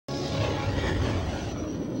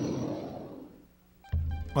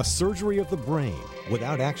A surgery of the brain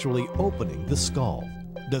without actually opening the skull.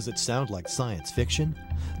 Does it sound like science fiction?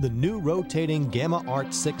 The new rotating Gamma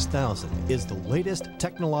ART 6000 is the latest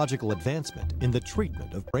technological advancement in the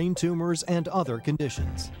treatment of brain tumors and other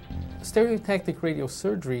conditions. Stereotactic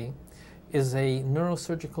radiosurgery is a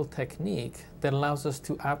neurosurgical technique that allows us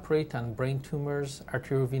to operate on brain tumors,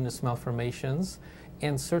 arteriovenous malformations,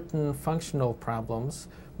 and certain functional problems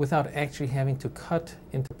without actually having to cut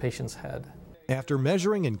into the patient's head. After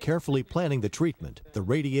measuring and carefully planning the treatment, the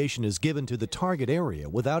radiation is given to the target area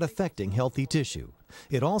without affecting healthy tissue.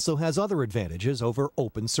 It also has other advantages over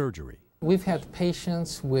open surgery. We've had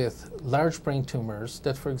patients with large brain tumors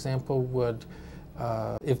that, for example, would,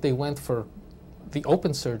 if they went for the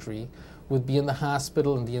open surgery, would be in the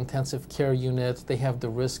hospital in the intensive care unit. They have the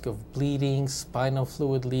risk of bleeding, spinal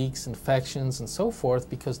fluid leaks, infections, and so forth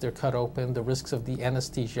because they're cut open, the risks of the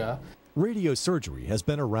anesthesia. Radiosurgery has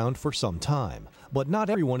been around for some time, but not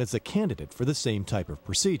everyone is a candidate for the same type of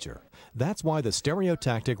procedure. That's why the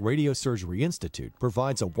Stereotactic Radiosurgery Institute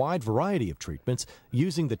provides a wide variety of treatments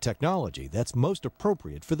using the technology that's most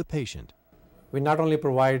appropriate for the patient. We not only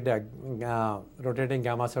provide rotating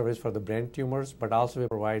gamma service for the brain tumors, but also we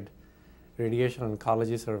provide radiation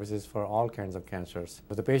oncology services for all kinds of cancers.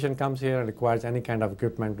 If the patient comes here and requires any kind of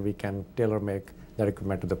equipment, we can tailor-make that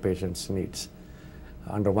equipment to the patient's needs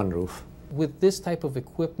under one roof. With this type of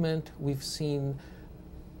equipment, we've seen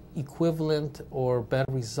equivalent or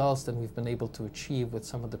better results than we've been able to achieve with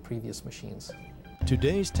some of the previous machines.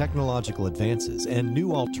 Today's technological advances and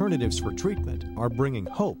new alternatives for treatment are bringing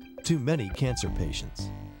hope to many cancer patients.